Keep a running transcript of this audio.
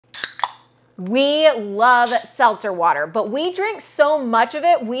We love seltzer water, but we drink so much of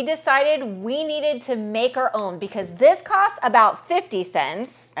it, we decided we needed to make our own because this costs about 50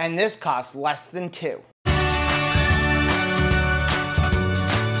 cents. And this costs less than 2.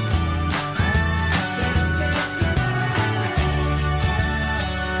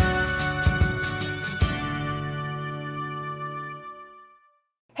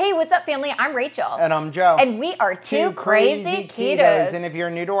 Hey, what's up, family? I'm Rachel. And I'm Joe. And we are Two Crazy Ketos. And if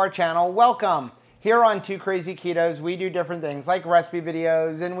you're new to our channel, welcome. Here on Two Crazy Ketos, we do different things like recipe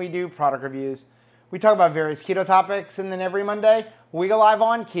videos and we do product reviews. We talk about various keto topics, and then every Monday, we go live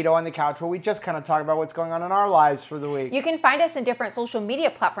on Keto on the Couch, where we just kind of talk about what's going on in our lives for the week. You can find us in different social media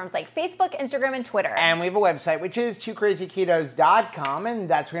platforms like Facebook, Instagram, and Twitter. And we have a website, which is twocrazyketos.com, and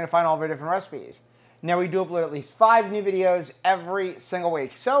that's where you're going to find all of our different recipes. Now, we do upload at least 5 new videos every single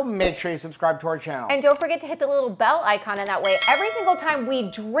week, so make sure you subscribe to our channel. And don't forget to hit the little bell icon, and that way, every single time we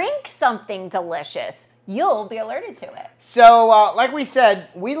drink something delicious, you'll be alerted to it. So, like we said,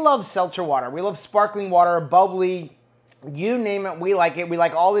 we love seltzer water. We love sparkling water, bubbly, you name it, we like it. We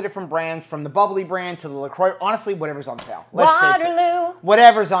like all the different brands, from the bubbly brand to the LaCroix. Honestly, whatever's on sale. Let's face it.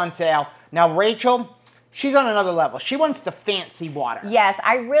 Whatever's on sale. Now, Rachel, she's on another level. She wants the fancy water. Yes,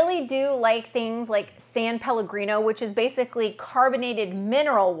 I really do like things like San Pellegrino, which is basically carbonated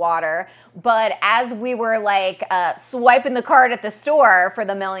mineral water. But as we were like swiping the card at the store for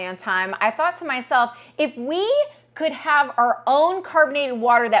the millionth time, I thought to myself, if we could have our own carbonated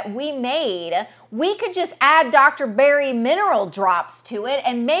water that we made, we could just add Dr. Berry mineral drops to it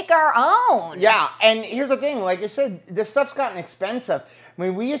and make our own. Yeah, and here's the thing. Like I said, this stuff's gotten expensive. I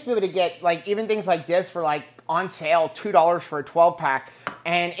mean, we used to be able to get like even things like this for like on sale, $2 for a 12-pack,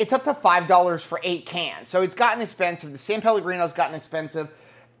 and it's up to $5 for 8 cans. So it's gotten expensive. The San Pellegrino's gotten expensive,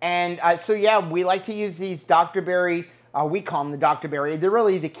 and so yeah, we like to use these Dr. Berry. We call them the Dr. Berry. They're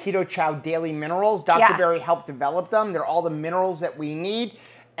really the Keto Chow Daily Minerals. Dr. Berry helped develop them. They're all the minerals that we need,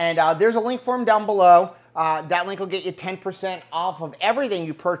 and there's a link for them down below. That link will get you 10% off of everything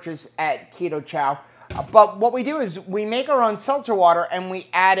you purchase at Keto Chow. But what we do is we make our own seltzer water and we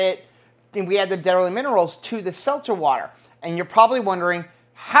add the daily minerals to the seltzer water. And you're probably wondering,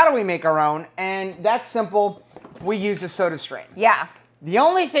 how do we make our own? And that's simple. We use a soda stream. Yeah. The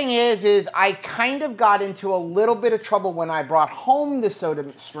only thing is I kind of got into a little bit of trouble when I brought home the soda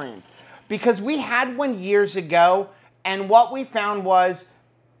stream, because we had one years ago, and what we found was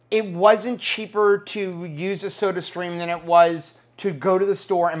it wasn't cheaper to use a soda stream than it was to go to the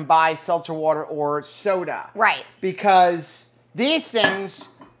store and buy seltzer water or soda. Right. Because these things,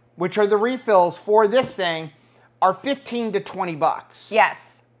 which are the refills for this thing, are 15 to 20 bucks.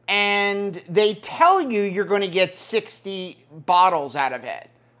 Yes. And they tell you you're going to get 60 bottles out of it.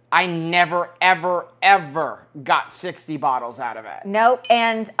 I never, ever, ever got 60 bottles out of it. Nope.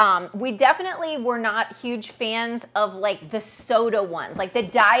 And we definitely were not huge fans of like the soda ones, like the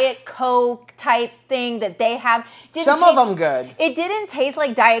Diet Coke type thing that they have. Some of them good. It didn't taste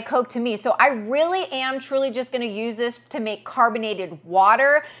like Diet Coke to me. So I really am truly just going to use this to make carbonated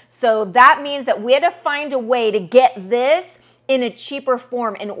water. So that means that we had to find a way to get this in a cheaper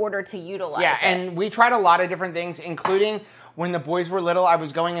form in order to utilize it. Yeah, and we tried a lot of different things, including when the boys were little, I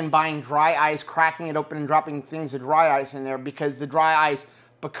was going and buying dry ice, cracking it open and dropping things of dry ice in there, because the dry ice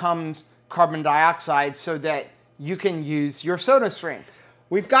becomes carbon dioxide so that you can use your soda stream.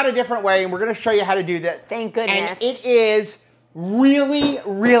 We've got a different way, and we're going to show you how to do that. Thank goodness. And it is really,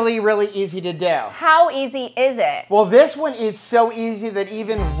 really, really easy to do. How easy is it? Well, this one is so easy that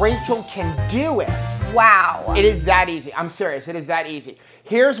even Rachel can do it. Wow. It is that easy. I'm serious. It is that easy.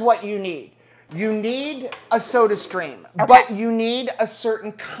 Here's what you need. You need a soda stream, but you need a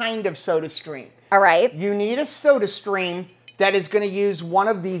certain kind of soda stream. All right. You need a soda stream that is going to use one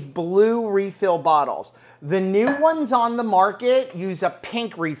of these blue refill bottles. The new ones on the market use a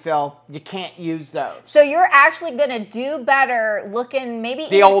pink refill. You can't use those. So you're actually going to do better looking maybe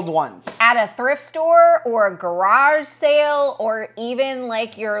the old ones at a thrift store or a garage sale, or even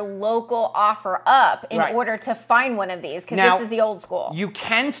like your local offer up in order to find one of these, because this is the old school. You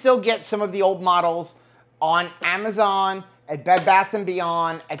can still get some of the old models on Amazon, at Bed Bath &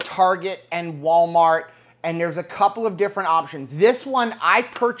 Beyond, at Target and Walmart, and there's a couple of different options. This one I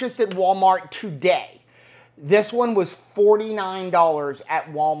purchased at Walmart today. This one was $49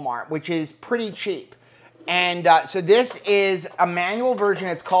 at Walmart, which is pretty cheap. And so this is a manual version.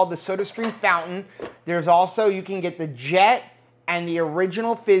 It's called the SodaStream Fountain. There's also, you can get the Jet and the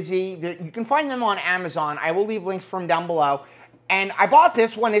original Fizzy. You can find them on Amazon. I will leave links for them down below. And I bought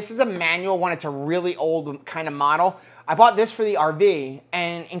this one. This is a manual one. It's a really old kind of model. I bought this for the RV,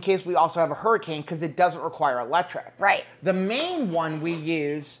 and in case we also have a hurricane, because it doesn't require electric. Right. The main one we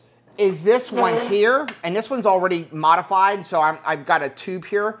use is this one here, and this one's already modified, so I've got a tube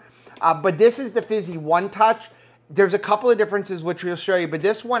here. But this is the Fizzy One Touch. There's a couple of differences which we'll show you, but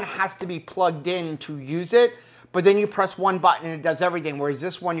this one has to be plugged in to use it, but then you press one button and it does everything, whereas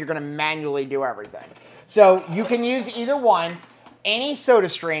this one you're gonna manually do everything. So you can use either one, any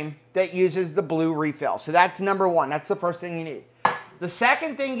SodaStream that uses the blue refill. So that's number one, that's the first thing you need. The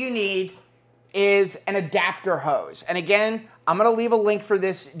second thing you need is an adapter hose. And again, I'm gonna leave a link for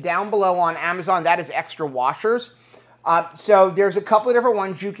this down below on Amazon. That is extra washers. So there's a couple of different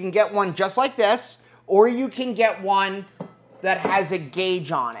ones. You can get one just like this, or you can get one that has a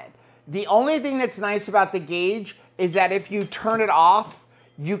gauge on it. The only thing that's nice about the gauge is that if you turn it off,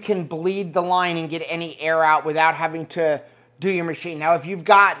 you can bleed the line and get any air out without having to do your machine. Now, if you've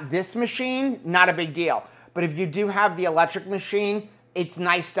got this machine, not a big deal. But if you do have the electric machine, it's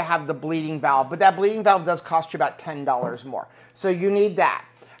nice to have the bleeding valve. But that bleeding valve does cost you about $10 more. So you need that.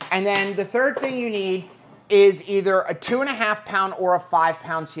 And then the third thing you need is either a 2.5 pound or a 5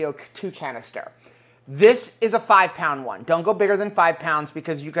 pound CO2 canister. This is a 5 pound one. Don't go bigger than 5 pounds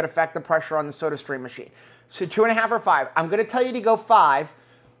because you could affect the pressure on the SodaStream machine. So 2.5 or 5. I'm gonna tell you to go 5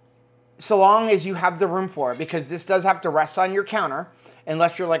 so long as you have the room for it, because this does have to rest on your counter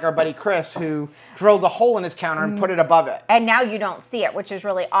unless you're like our buddy Chris, who drilled a hole in his counter and put it above it. And now you don't see it, which is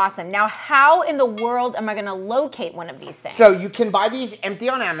really awesome. Now, how in the world am I gonna locate one of these things? So you can buy these empty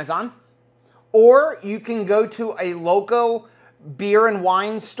on Amazon, or you can go to a local beer and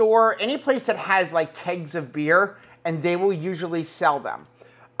wine store, any place that has like kegs of beer, and they will usually sell them.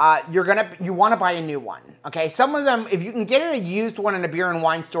 You want to buy a new one, okay? Some of them, if you can get a used one in a beer and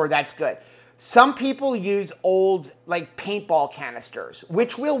wine store, that's good. Some people use old like paintball canisters,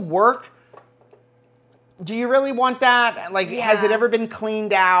 which will work. Do you really want that? Like, has it ever been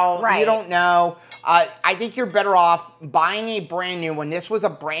cleaned out? Right. You don't know. I think you're better off buying a brand new one. This was a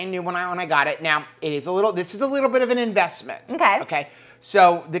brand new one when I got it. Now, this is a little bit of an investment. Okay. Okay.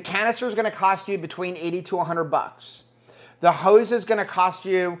 So the canister is going to cost you between 80 to 100 bucks. The hose is going to cost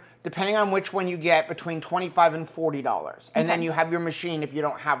you, depending on which one you get, between $25 and $40. And then you have your machine if you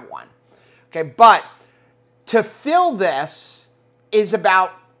don't have one. Okay. But to fill this is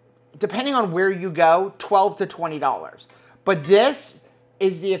about, depending on where you go, $12 to $20. But this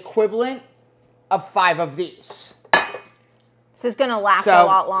is the equivalent of 5 of these. So it's gonna last a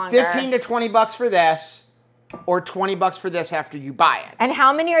lot longer. 15 to 20 bucks for this, or 20 bucks for this after you buy it. And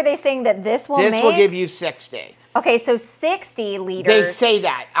how many are they saying that this will make? This will give you 60. Okay, so 60 liters. They say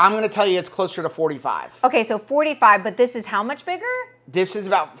that. I'm gonna tell you it's closer to 45. Okay, so 45, but this is how much bigger? This is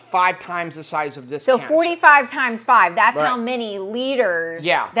about 5 times the size of this So canister. 45 times 5, that's how many liters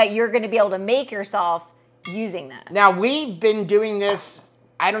that you're gonna be able to make yourself using this. Now, we've been doing this,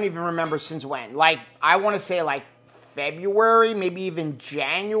 I don't even remember since when. Like, I wanna say like February, maybe even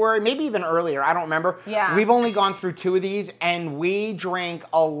January, maybe even earlier, I don't remember. Yeah. We've only gone through 2 of these, and we drink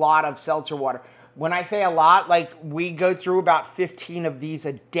a lot of seltzer water. When I say a lot, like, we go through about 15 of these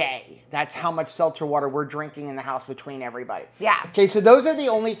a day. That's how much seltzer water we're drinking in the house between everybody. Yeah. Okay, so those are the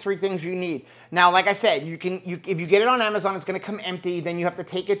only 3 things you need. Now, like I said, if you get it on Amazon, it's gonna come empty. Then you have to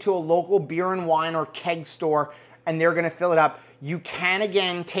take it to a local beer and wine or keg store, and they're gonna fill it up. You can,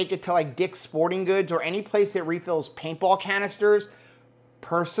 again, take it to like Dick's Sporting Goods or any place that refills paintball canisters.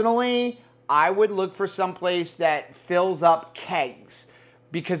 Personally, I would look for some place that fills up kegs.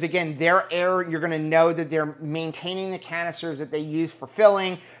 Because again, their air, you're gonna know that they're maintaining the canisters that they use for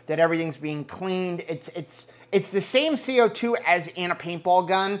filling, that everything's being cleaned. It's the same CO2 as in a paintball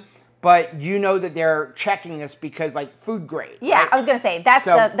gun, but you know that they're checking this because like food grade. Yeah, right? I was gonna say, that's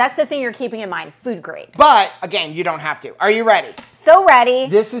the thing you're keeping in mind, food grade. But again, you don't have to. Are you ready? So ready.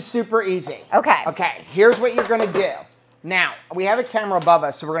 This is super easy. Okay. Okay, here's what you're gonna do. Now, we have a camera above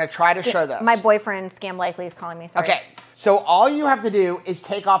us, so we're gonna try to show this. My boyfriend, Scam Likely, is calling me, sorry. Okay, so all you have to do is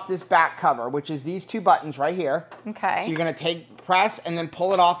take off this back cover, which is these 2 buttons right here. Okay. So you're gonna press and then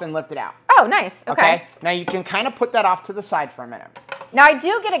pull it off and lift it out. Oh, nice, okay. Now you can kind of put that off to the side for a minute. Now I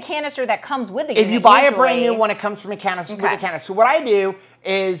do get a canister that comes with the unit. If you buy usually. a brand new one, it comes from a canister with a canister. So what I do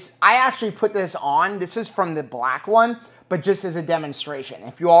is I actually put this on. This is from the black one, but just as a demonstration,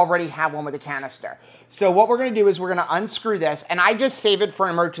 if you already have one with a canister. So what we're gonna do is we're gonna unscrew this, and I just save it for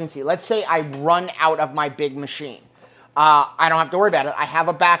an emergency. Let's say I run out of my big machine. I don't have to worry about it. I have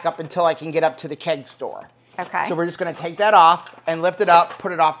a backup until I can get up to the keg store. Okay. So we're just gonna take that off and lift it up,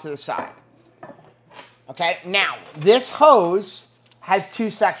 put it off to the side. Okay, now this hose has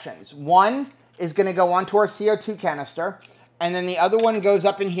 2 sections. One is gonna go onto our CO2 canister, and then the other one goes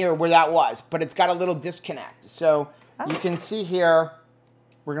up in here where that was, but it's got a little disconnect. So you can see here,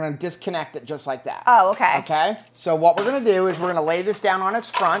 we're gonna disconnect it just like that. Oh, okay. Okay, so what we're gonna do is we're gonna lay this down on its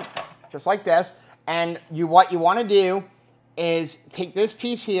front. just like this. And what you want to do is take this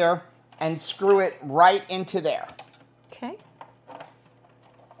piece here and screw it right into there. Okay.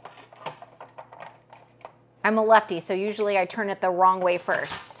 I'm a lefty, so usually I turn it the wrong way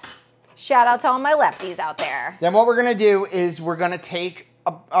first. Shout out to all my lefties out there. Then what we're going to do is we're going to take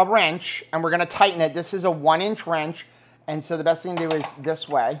a wrench and we're going to tighten it. This is a 1-inch wrench. And so the best thing to do is this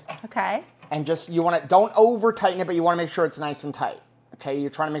way. Okay. And just, you want to, don't over tighten it, but you want to make sure it's nice and tight. Okay, you're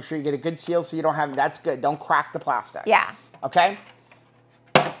trying to make sure you get a good seal so you don't have, that's good. Don't crack the plastic. Yeah. Okay?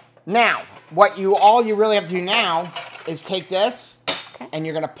 Now, all you really have to do now is take this and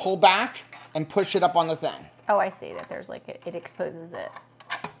you're going to pull back and push it up on the thing. Oh, I see that there's like, it exposes it.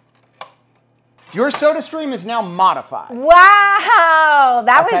 Your soda stream is now modified. Wow,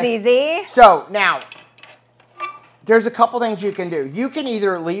 that was easy. So now, there's a couple things you can do. You can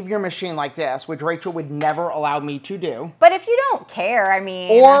either leave your machine like this, which Rachel would never allow me to do. But if you don't care, I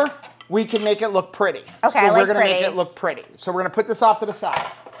mean. Or we can make it look pretty. Okay, so we're going to make it look pretty. So we're going to put this off to the side.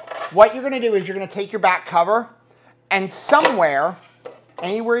 What you're going to do is you're going to take your back cover and somewhere,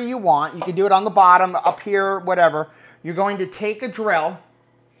 anywhere you want, you can do it on the bottom, up here, whatever. You're going to take a drill.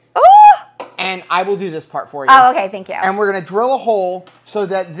 Ooh! And I will do this part for you. Oh, okay, thank you. And we're going to drill a hole so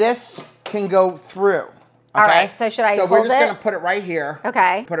that this can go through. Okay? All right, so should I hold it? So we're just going to put it right here.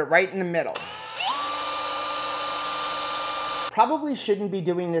 Okay. Put it right in the middle. Probably shouldn't be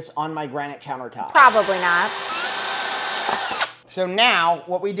doing this on my granite countertop. Probably not. So now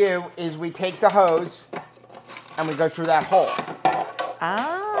what we do is we take the hose and we go through that hole.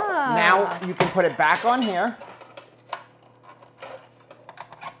 Ah. Now you can put it back on here.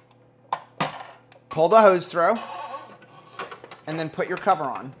 Pull the hose through and then put your cover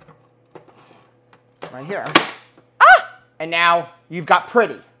on. Right here. Ah! And now you've got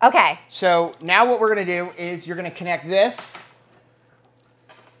pretty. Okay. So now what we're going to do is you're going to connect this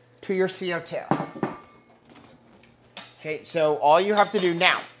to your CO2. Okay, so all you have to do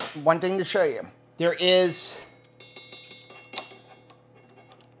now, one thing to show you, there is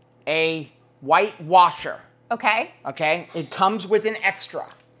a white washer. Okay. Okay, it comes with an extra.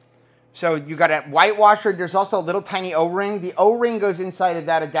 So you got a white washer. There's also a little tiny O-ring. The O-ring goes inside of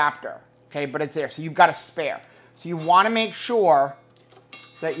that adapter. Okay, but it's there. So you've got a spare. So you want to make sure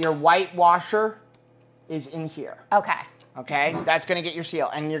that your white washer is in here. Okay. Okay, that's going to get your seal.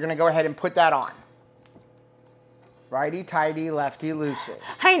 And you're going to go ahead and put that on. Righty-tighty, lefty-loosey.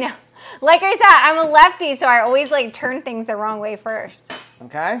 I know. Like I said, I'm a lefty, so I always like turn things the wrong way first.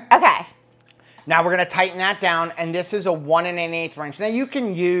 Okay? Okay. Now we're going to tighten that down, and this is a 1 1/8 wrench. Now you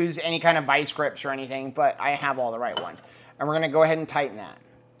can use any kind of vice grips or anything, but I have all the right ones. And we're going to go ahead and tighten that.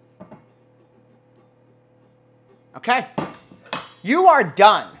 Okay. You are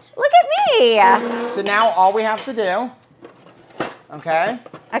done. Look at me. So now all we have to do, okay,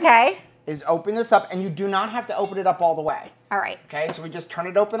 is open this up, and you do not have to open it up all the way. All right. Okay, so we just turn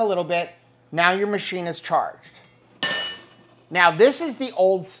it open a little bit. Now your machine is charged. Now this is the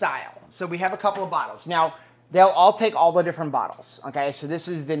old style. So we have a couple of bottles. Now they'll all take all the different bottles. Okay, so this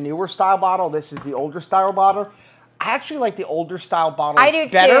is the newer style bottle. This is the older style bottle. I actually like the older style bottles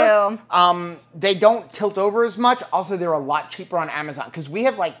better. I do too. They don't tilt over as much. Also, they're a lot cheaper on Amazon because we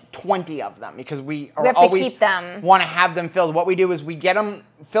have like 20 of them because we have always to keep them. Want to have them filled. What we do is we get them,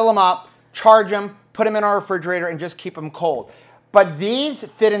 fill them up, charge them, put them in our refrigerator, and just keep them cold. But these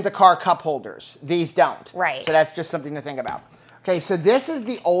fit into car cup holders. These don't. Right. So that's just something to think about. Okay, so this is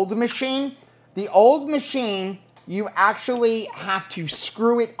the old machine. The old machine, you actually have to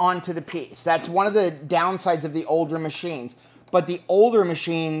screw it onto the piece. That's one of the downsides of the older machines. But the older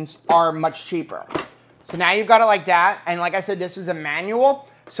machines are much cheaper. So now you've got it like that. And like I said, this is a manual.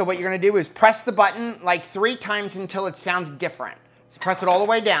 So what you're going to do is press the button like 3 times until it sounds different. So press it all the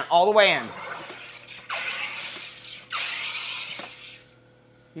way down, all the way in.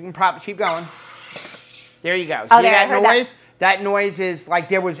 You can probably keep going. There you go. See that noise? That noise is like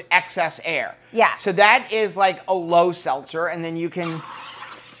there was excess air. Yeah. So that is like a low seltzer, and then you can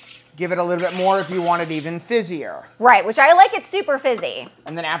give it a little bit more if you want it even fizzier. Right, which I like it super fizzy.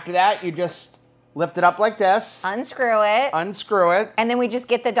 And then after that, you just lift it up like this. Unscrew it. Unscrew it. And then we just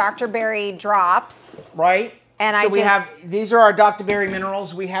get the Dr. Berry drops. Right. And so we have, these are our Dr. Berry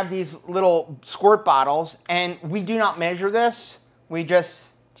minerals. We have these little squirt bottles, and we do not measure this. We just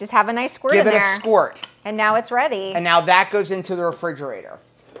have a nice squirt in there. Give it a squirt. And now it's ready. And now that goes into the refrigerator.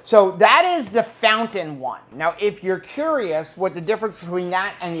 So that is the fountain one. Now, if you're curious what the difference between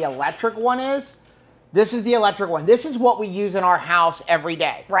that and the electric one is, this is the electric one. This is what we use in our house every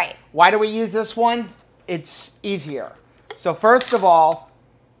day. Right. Why do we use this one? It's easier. So first of all,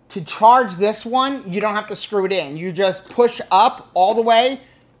 to charge this one, you don't have to screw it in. You just push up all the way,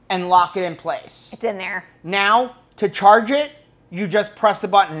 and lock it in place. It's in there. Now, to charge it, you just press the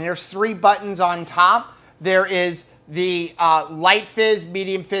button. And there's 3 buttons on top. There is the light fizz,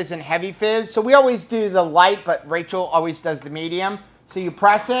 medium fizz, and heavy fizz. So we always do the light, but Rachel always does the medium. So you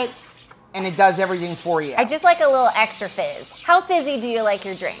press it, and it does everything for you. I just like a little extra fizz. How fizzy do you like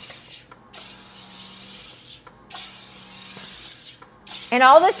your drinks? And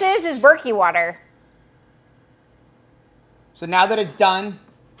all this is Berkey water. So now that it's done,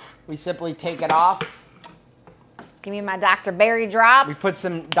 we simply take it off. Give me my Dr. Berry drops. We put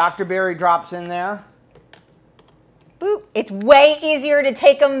some Dr. Berry drops in there. Boop. It's way easier to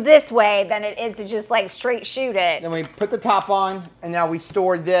take them this way than it is to just like straight shoot it. Then we put the top on, and now we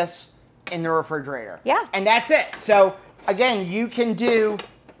store this in the refrigerator. Yeah. And that's it. So again, you can do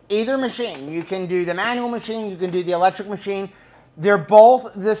either machine. You can do the manual machine, you can do the electric machine. They're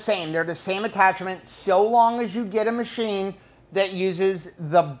both the same. They're the same attachment so long as you get a machine that uses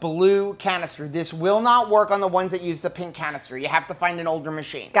the blue canister. This will not work on the ones that use the pink canister. You have to find an older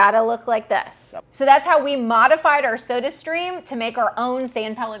machine. Gotta look like this. So that's how we modified our soda stream to make our own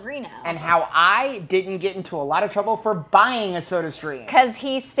San Pellegrino. And how I didn't get into a lot of trouble for buying a soda stream. Because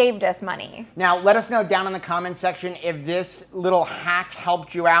he saved us money. Now, let us know down in the comment section if this little hack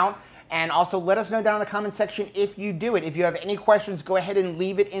helped you out. And also let us know down in the comment section if you do it. If you have any questions, go ahead and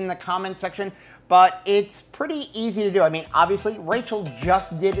leave it in the comment section. But it's pretty easy to do. I mean, obviously, Rachel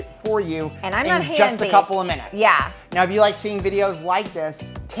just did it for you and I'm not in just a couple of minutes. Yeah. Now, if you like seeing videos like this,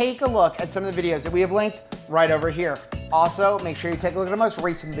 take a look at some of the videos that we have linked right over here. Also, make sure you take a look at the most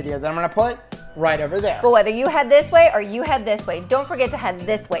recent video that I'm gonna put right over there. But whether you head this way or you head this way, don't forget to head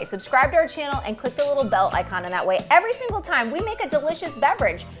this way. Subscribe to our channel and click the little bell icon, and that way every single time we make a delicious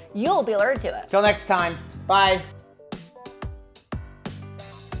beverage, you'll be alerted to it. Till next time, bye.